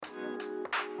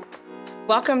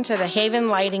Welcome to the Haven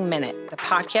Lighting Minute, the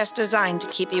podcast designed to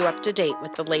keep you up to date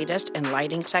with the latest in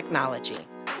lighting technology.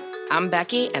 I'm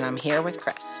Becky, and I'm here with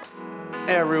Chris.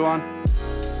 Hey, everyone.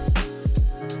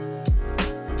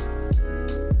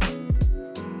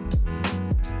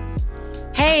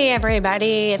 Hey,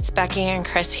 everybody. It's Becky and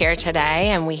Chris here today,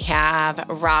 and we have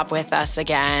Rob with us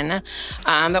again.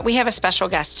 But we have a special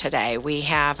guest today. We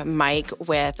have Mike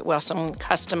with Wilson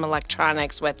Custom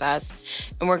Electronics with us,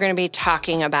 and we're going to be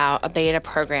talking about a beta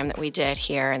program that we did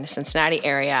here in the Cincinnati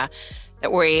area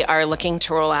that we are looking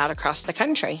to roll out across the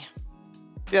country.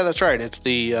 Yeah, that's right. It's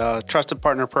the Trusted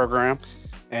Partner Program,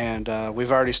 and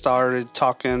we've already started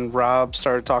talking. Rob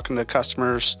started talking to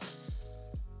customers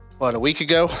a week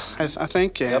ago, I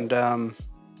think, Yep.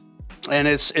 and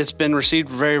it's been received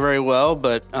very, very well.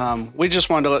 But we just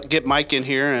wanted to get Mike in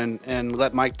here and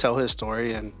let Mike tell his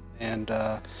story and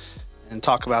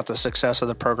talk about the success of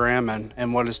the program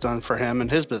and what it's done for him and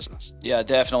his business. Yeah,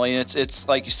 definitely. It's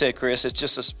like you said, Chris. It's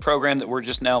just a program that we're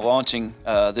just now launching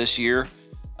this year,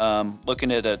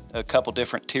 looking at a couple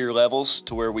different tier levels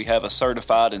to where we have a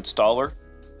certified installer,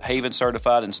 a Haven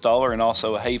certified installer, and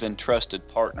also a Haven trusted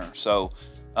partner. So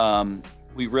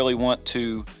we really want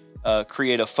to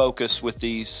create a focus with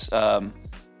these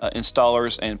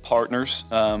installers and partners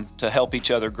to help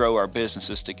each other grow our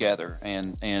businesses together.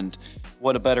 And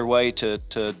what a better way to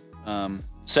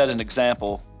set an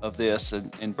example of this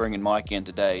and bringing Mike in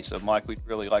today. So, Mike, we'd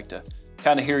really like to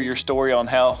kind of hear your story on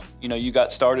how you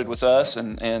got started with us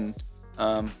and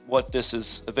what this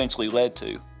has eventually led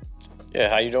to. Yeah,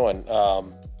 how you doing?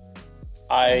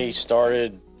 I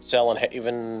started selling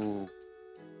Haven.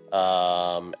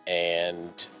 I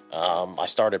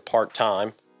started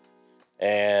part-time,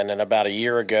 and then about a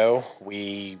year ago,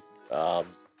 we,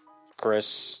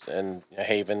 Chris and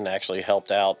Haven actually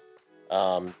helped out,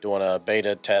 doing a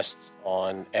beta test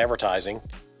on advertising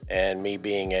and me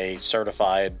being a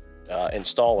certified,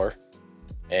 installer,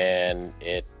 and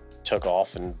it took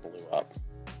off and blew up.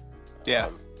 Yeah.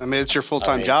 It's your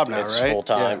full-time job now, it's right? It's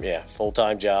full-time, yeah,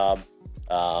 full-time job.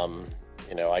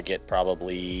 I get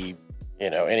probably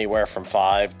anywhere from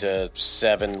 5 to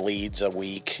 7 leads a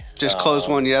week. Just closed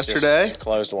one yesterday? Just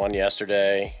closed one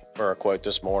yesterday for a quote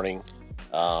this morning.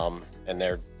 And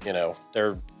they're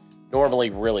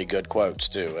normally really good quotes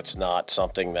too. It's not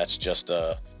something that's just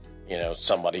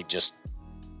somebody just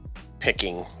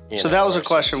picking. So that was a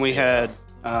question we had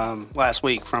last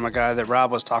week from a guy that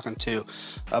Rob was talking to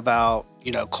about,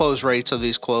 close rates of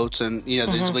these quotes and,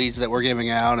 these leads that we're giving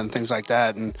out and things like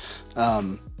that. And,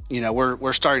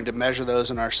 we're starting to measure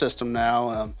those in our system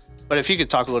now. But if you could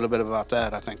talk a little bit about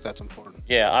that, I think that's important.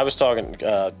 Yeah, I was talking,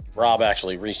 Rob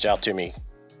actually reached out to me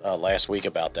last week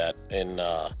about that. And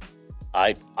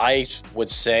I would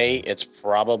say it's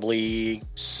probably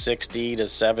 60 to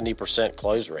 70%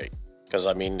 close rate. Because,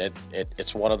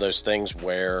 it's one of those things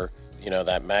where,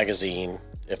 that magazine,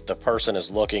 if the person is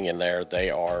looking in there,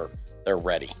 they're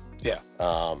ready. Yeah.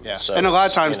 Yeah. So and a lot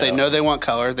of times they know they want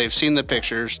color. They've seen the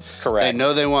pictures. Correct. They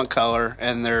know they want color,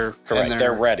 and they're correct.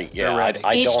 They're ready. Yeah. They're ready.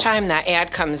 Each time that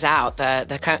ad comes out,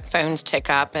 the phones tick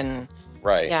up, and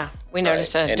right. Yeah, we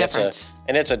notice a difference.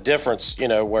 It's a difference,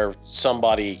 where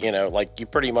somebody, like you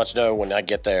pretty much know when I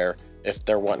get there if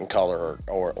they're wanting color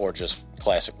or just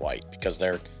classic white, because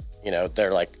they're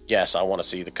like, yes, I want to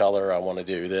see the color. I want to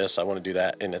do this. I want to do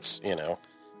that, and it's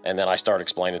And then I start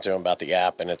explaining to them about the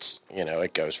app, and it's,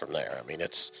 it goes from there.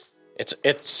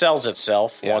 It sells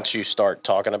itself once you start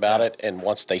talking about it, and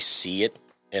once they see it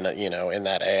in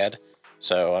that ad.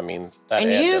 So, that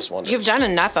ad does wonders. You've done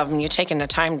enough of them. You've taken the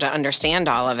time to understand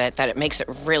all of it that it makes it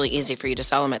really easy for you to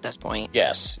sell them at this point.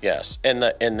 Yes. And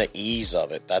the ease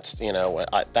of it. That's,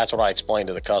 that's what I explain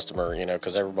to the customer,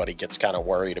 because everybody gets kind of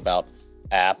worried about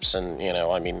apps. And,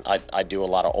 I do a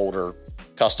lot of older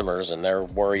customers, and they're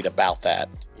worried about that.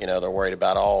 They're worried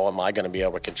about, am I going to be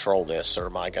able to control this, or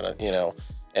am I going to,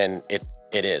 and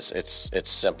it is. It's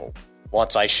simple.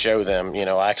 Once I show them,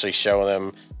 I actually show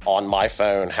them on my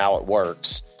phone how it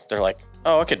works. They're like,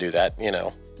 I could do that.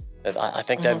 I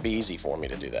think that'd be easy for me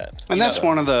to do that. And that's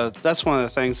one of the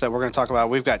things that we're going to talk about.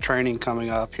 We've got training coming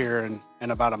up here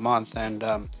in about a month,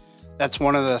 and that's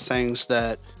one of the things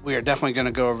that we are definitely going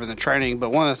to go over in the training.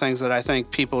 But one of the things that I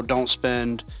think people don't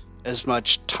spend as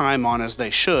much time on as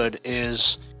they should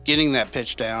is getting that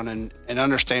pitch down and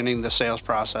understanding the sales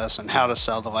process and how to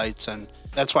sell the lights. And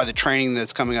that's why the training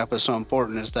that's coming up is so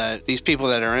important, is that these people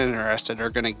that are interested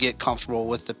are going to get comfortable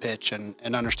with the pitch and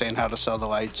understand how to sell the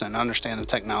lights and understand the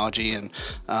technology. And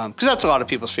because that's a lot of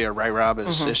people's fear, right, Rob?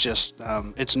 It's just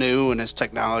it's new and it's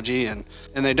technology, and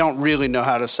they don't really know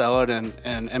how to sell it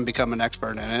and become an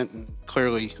expert in it. And of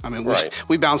clearly, I mean, Right.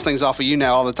 we bounce things off of you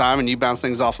now all the time, and you bounce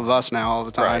things off of us now all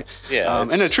the time. Right. Yeah,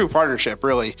 and a true partnership,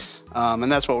 really.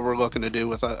 And that's what we're looking to do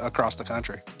with across the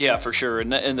country. Yeah, for sure.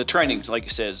 And the training, like you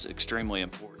said, is extremely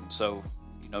important. So,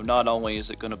 not only is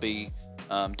it going to be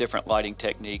different lighting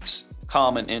techniques,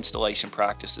 common installation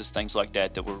practices, things like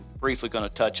that we're briefly going to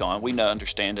touch on. We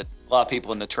understand that a lot of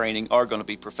people in the training are going to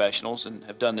be professionals and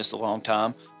have done this a long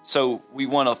time. So we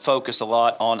want to focus a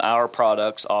lot on our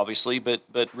products, obviously, but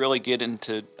really get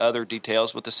into other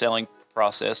details with the selling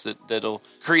process that'll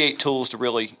create tools to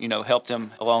really, help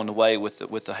them along the way with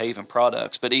the Haven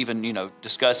products. But even,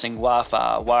 discussing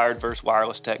Wi-Fi, wired versus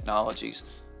wireless technologies,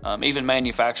 even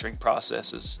manufacturing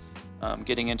processes,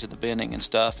 getting into the bending and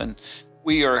stuff. And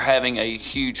we are having a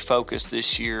huge focus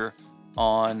this year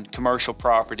on commercial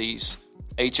properties,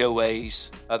 HOAs,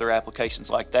 other applications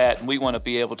like that. And we want to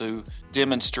be able to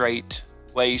demonstrate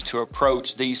ways to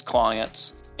approach these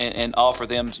clients and offer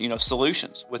them,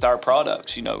 solutions with our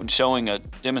products, and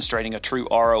demonstrating a true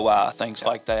ROI, things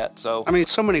like that. So, I mean,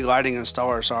 so many lighting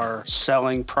installers are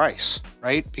selling price,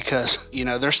 right? Because,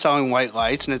 they're selling white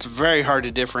lights, and it's very hard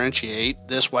to differentiate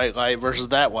this white light versus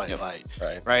that white light.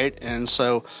 Right. And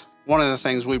so one of the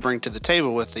things we bring to the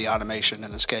table with the automation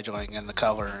and the scheduling and the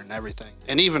color and everything,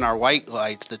 and even our white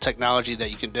lights, the technology that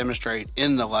you can demonstrate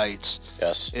in the lights,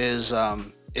 Yes. is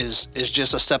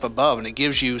just a step above, and it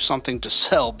gives you something to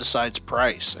sell besides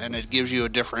price, and it gives you a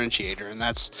differentiator, and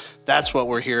that's what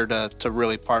we're here to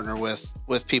really partner with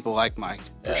people like Mike.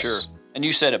 for sure. And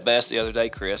you said it best the other day,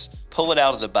 Chris. Pull it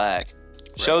out of the bag.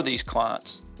 Show these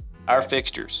clients our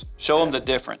fixtures. Show them the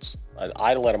difference.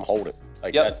 I let them hold it.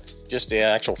 Like Yep. that, just the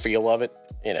actual feel of it,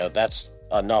 that's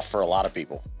enough for a lot of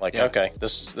people. Like, Yeah. okay,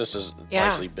 this is Yeah.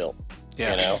 nicely built.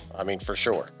 Yeah. I mean, for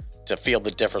sure. To feel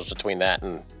the difference between that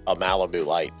and a Malibu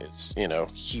light is,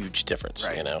 huge difference,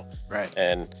 Right. Right.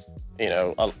 And,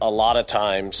 a lot of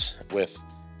times with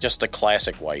just the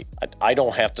classic white, I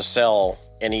don't have to sell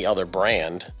any other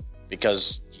brand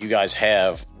because you guys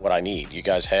have what I need. You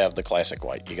guys have the classic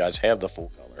white. You guys have the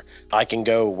full color. I can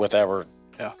go with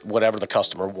whatever the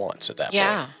customer wants at that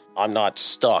Yeah. point. I'm not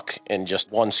stuck in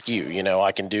just one SKU.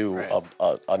 I can do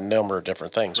a number of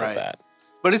different things Right. with that.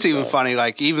 But it's even funny,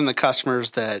 like even the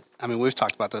customers that, I mean, we've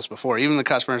talked about this before, even the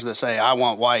customers that say, I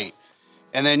want white,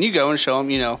 and then you go and show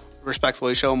them,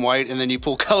 respectfully show them white, and then you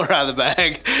pull color out of the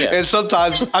bag. Yeah. And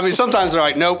sometimes they're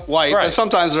like, nope, white. Right. And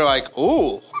sometimes they're like,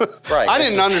 ooh, Right. I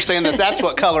didn't understand that's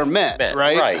what color meant,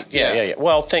 right? Right. Yeah.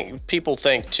 Well, people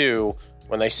think too,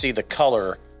 when they see the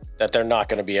color, that they're not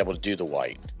going to be able to do the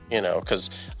white, because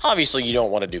obviously you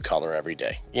don't want to do color every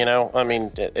day. I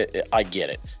mean, I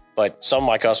get it. But some of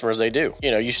my customers, they do.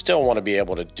 You still want to be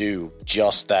able to do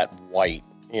just that white,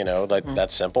 that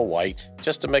simple white,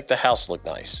 just to make the house look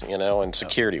nice, and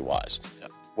security-wise,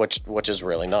 which is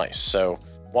really nice. So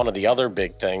one of the other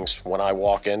big things when I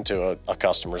walk into a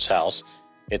customer's house,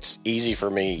 it's easy for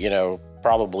me,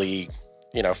 probably,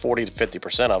 40 to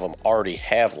 50% of them already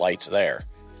have lights there.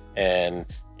 And,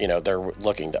 they're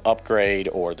looking to upgrade,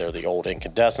 or they're the old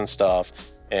incandescent stuff.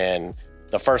 And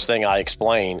the first thing I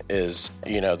explain is,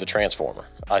 the transformer.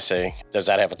 I say, does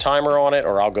that have a timer on it?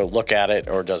 Or I'll go look at it.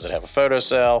 Or does it have a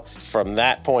photocell? From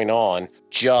that point on,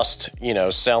 just,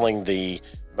 selling the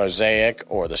Mosaic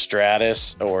or the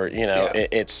Stratus, or, it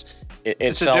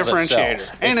It's a sells differentiator.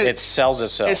 itself. And it sells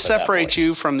itself. It at that separates point.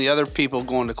 you from the other people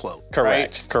going to quote.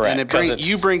 Correct, right? correct. And 'Cause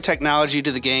you bring technology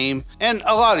to the game. And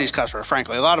a lot of these customers,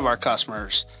 frankly, a lot of our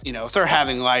customers, if they're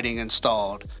having lighting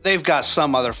installed, they've got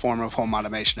some other form of home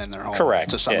automation in their home. Correct.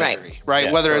 To some Yeah. degree, right?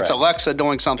 Yeah, Whether it's correct. Alexa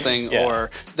doing something, Yeah.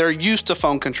 or they're used to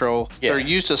phone control, Yeah. they're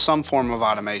used to some form of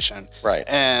automation. Right.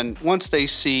 And once they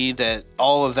see that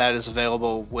all of that is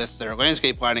available with their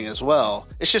landscape lighting as well,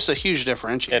 it's just a huge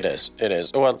differentiator. It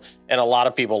is. Well, and a lot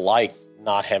of people like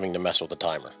not having to mess with the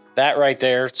timer. That right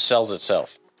there sells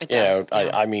itself. It does,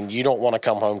 yeah. I mean, you don't want to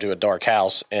come home to a dark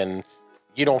house, and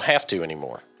you don't have to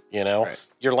anymore. Right.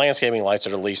 Your landscaping lights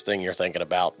are the least thing you're thinking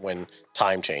about when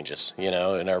time changes,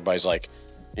 and everybody's like,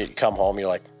 you come home, you're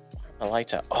like, why are my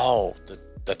lights out? Oh,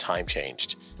 the time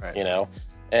changed, Right.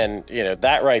 and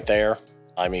that right there,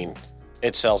 I mean,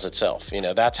 it sells itself.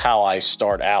 That's how I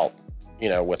start out,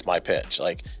 with my pitch.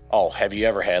 Like, oh, have you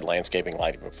ever had landscaping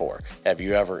lighting before? Have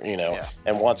you ever,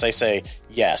 and once they say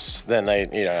yes, then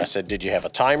I said, did you have a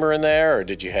timer in there, or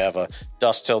did you have a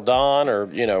dusk till dawn, or,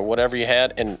 whatever you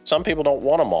had? And some people don't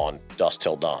want them on dusk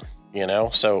till dawn,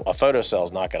 so a photocell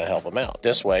is not going to help them out.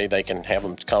 This way they can have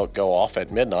them go off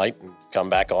at midnight and come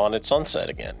back on at sunset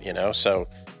again, so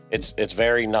it's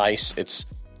very nice. It's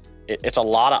a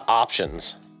lot of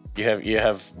options. You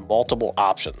have multiple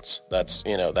options. That's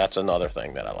another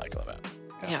thing that I like about it.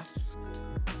 Yeah.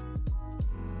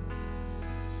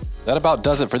 That about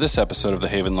does it for this episode of the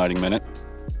Haven Lighting Minute.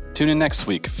 Tune in next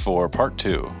week for part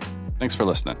 2. Thanks for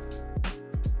listening.